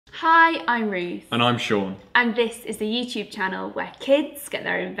Hi, I'm Ruth. And I'm Sean. And this is the YouTube channel where kids get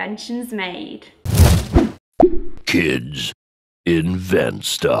their inventions made. Kids invent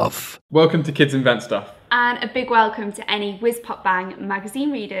stuff. Welcome to Kids Invent Stuff. And a big welcome to any Whiz Pop Bang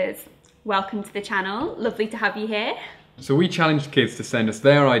magazine readers. Welcome to the channel. Lovely to have you here. So we challenged kids to send us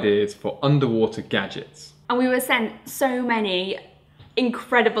their ideas for underwater gadgets. And we were sent so many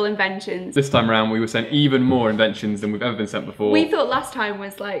incredible inventions. This time around we were sent even more inventions than we've ever been sent before. We thought last time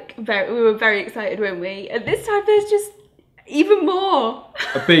was like, we were very excited, weren't we? And this time there's just even more.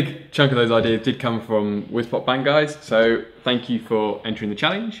 A big chunk of those ideas did come from Whiz Pop Bang guys, so thank you for entering the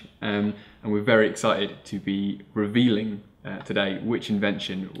challenge. And we're very excited to be revealing today which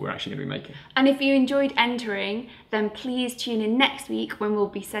invention we're actually going to be making. And if you enjoyed entering, then please tune in next week when we'll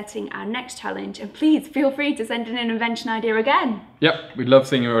be setting our next challenge, and please feel free to send in an invention idea again. Yep, we'd love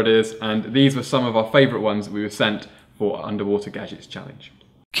seeing your ideas, and these were some of our favourite ones that we were sent for our Underwater Gadgets Challenge.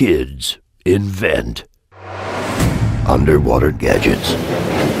 Kids invent underwater gadgets.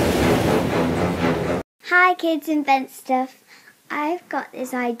 Hi Kids Invent Stuff. I've got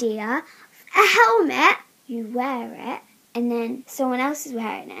this idea. A helmet, you wear it, and then someone else is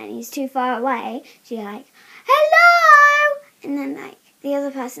wearing it and he's too far away, so you're like, hello! And then like the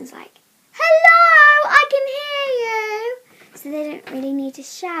other person's like, hello, I can hear you! So they don't really need to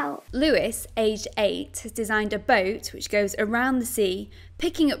shout. Lewis, aged 8, has designed a boat which goes around the sea,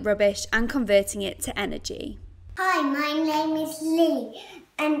 picking up rubbish and converting it to energy. Hi, my name is Lily,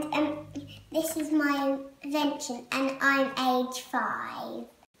 and this is my invention, and I'm age 5.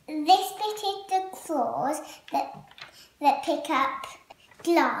 This bit is the claws that pick up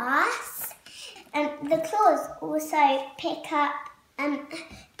glass, and the claws also pick up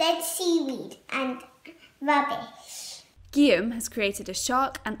dead seaweed and rubbish. Guillaume has created a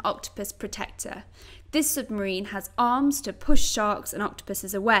shark and octopus protector. This submarine has arms to push sharks and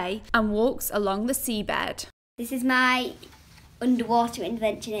octopuses away and walks along the seabed. This is my underwater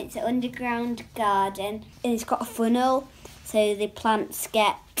invention. It's an underground garden and it's got a funnel so the plants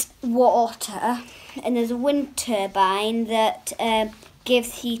get water, and there's a wind turbine that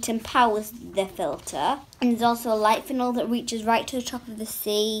gives heat and powers the filter, and there's also a light funnel that reaches right to the top of the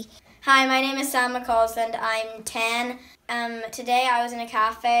sea. Hi, my name is Sam McCalls and I'm 10. Today I was in a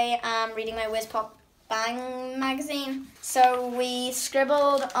cafe reading my Whiz Pop Bang magazine. So we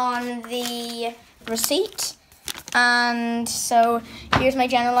scribbled on the receipt, and so here's my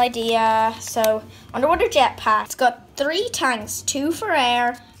general idea. So underwater jetpack. It's got 3 tanks, 2 for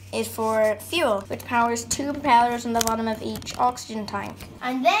air, is for fuel, which powers 2 propellers on the bottom of each oxygen tank.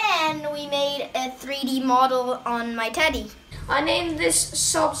 And then we made a 3D model on my teddy. I named this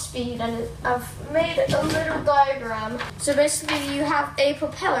Subspeed, and I've made a little diagram. So basically you have a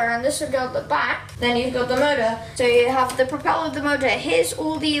propeller, and this would go at the back. Then you've got the motor. So you have the propeller, the motor. Here's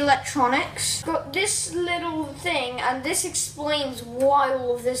all the electronics. Got this little thing, and this explains why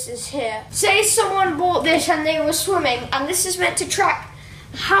all of this is here. Say someone bought this and they were swimming, and this is meant to track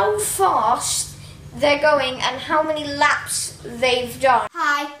how fast they're going and how many laps they've done.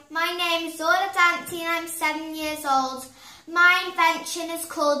 Hi, my name is Laura Dancy and I'm 7 years old. My invention is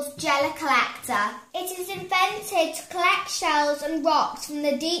called Jelly Collector. It is invented to collect shells and rocks from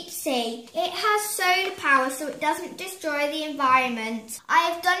the deep sea. It has solar power so it doesn't destroy the environment. I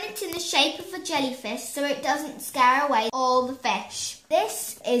have done it in the shape of a jellyfish so it doesn't scare away all the fish.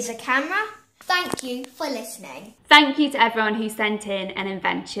 This is a camera. Thank you for listening. Thank you to everyone who sent in an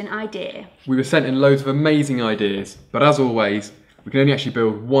invention idea. We were sent in loads of amazing ideas, but as always, we can only actually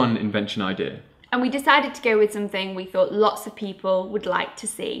build one invention idea. And we decided to go with something we thought lots of people would like to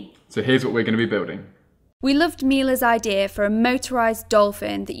see. So here's what we're going to be building. We loved Mila's idea for a motorised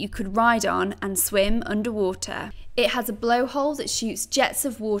dolphin that you could ride on and swim underwater. It has a blowhole that shoots jets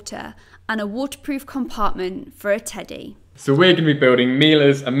of water and a waterproof compartment for a teddy. So we're going to be building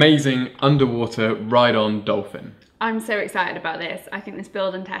Mila's amazing underwater ride-on dolphin. I'm so excited about this. I think this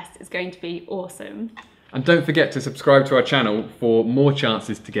build and test is going to be awesome. And don't forget to subscribe to our channel for more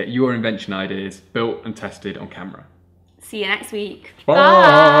chances to get your invention ideas built and tested on camera. See you next week.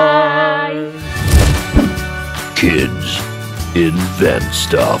 Bye! Kids invent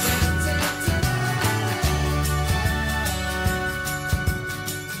stuff.